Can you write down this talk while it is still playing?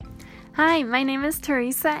Hi, my name is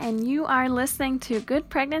Teresa, and you are listening to Good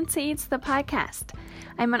Pregnancy Eats, the podcast.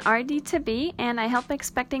 I'm an RD-to-be, and I help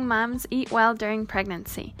expecting moms eat well during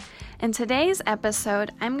pregnancy. In today's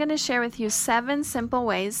episode, I'm going to share with you 7 simple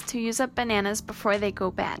ways to use up bananas before they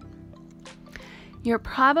go bad. You're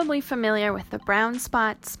probably familiar with the brown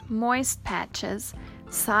spots, moist patches,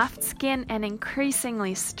 soft skin, and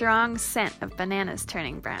increasingly strong scent of bananas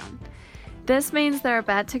turning brown. This means they're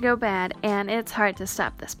about to go bad, and it's hard to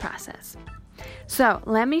stop this process. So,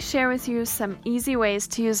 let me share with you some easy ways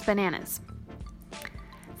to use bananas.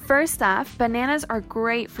 First off, bananas are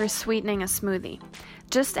great for sweetening a smoothie.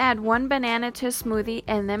 Just add 1 banana to a smoothie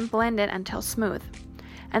and then blend it until smooth.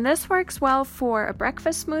 And this works well for a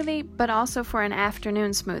breakfast smoothie, but also for an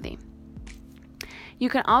afternoon smoothie. You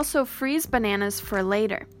can also freeze bananas for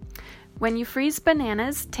later. When you freeze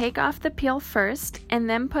bananas, take off the peel first and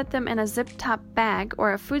then put them in a zip-top bag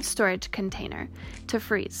or a food storage container to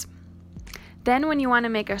freeze. Then when you want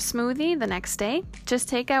to make a smoothie the next day, just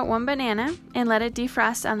take out 1 banana and let it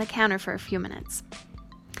defrost on the counter for a few minutes.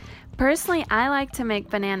 Personally, I like to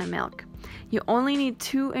make banana milk. You only need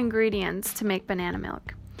 2 ingredients to make banana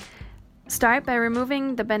milk. Start by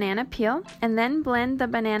removing the banana peel and then blend the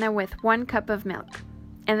banana with 1 cup of milk.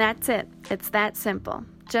 And that's it. It's that simple.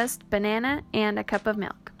 Just banana and a cup of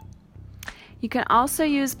milk. You can also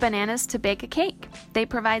use bananas to bake a cake. They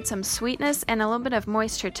provide some sweetness and a little bit of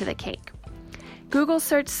moisture to the cake. Google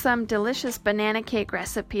search some delicious banana cake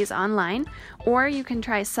recipes online, or you can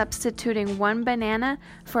try substituting 1 banana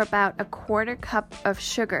for about a 1/4 cup of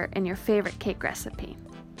sugar in your favorite cake recipe.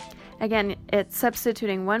 Again, it's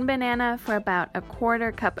substituting 1 banana for about a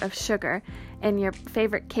 1/4 cup of sugar in your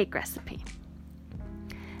favorite cake recipe.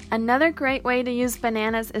 Another great way to use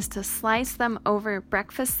bananas is to slice them over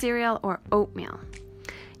breakfast cereal or oatmeal.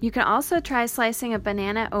 You can also try slicing a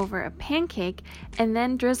banana over a pancake and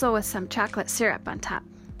then drizzle with some chocolate syrup on top.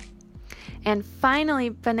 And finally,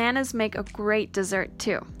 bananas make a great dessert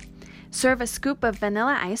too. Serve a scoop of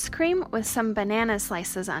vanilla ice cream with some banana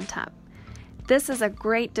slices on top. This is a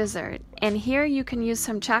great dessert, and here you can use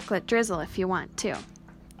some chocolate drizzle if you want to.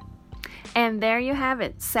 And there you have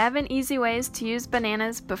it, 7 easy ways to use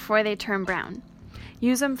bananas before they turn brown.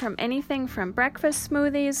 Use them from anything from breakfast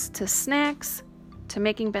smoothies to snacks to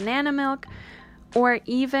making banana milk or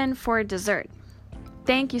even for dessert.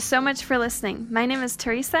 Thank you so much for listening. My name is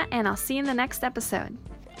Teresa, and I'll see you in the next episode.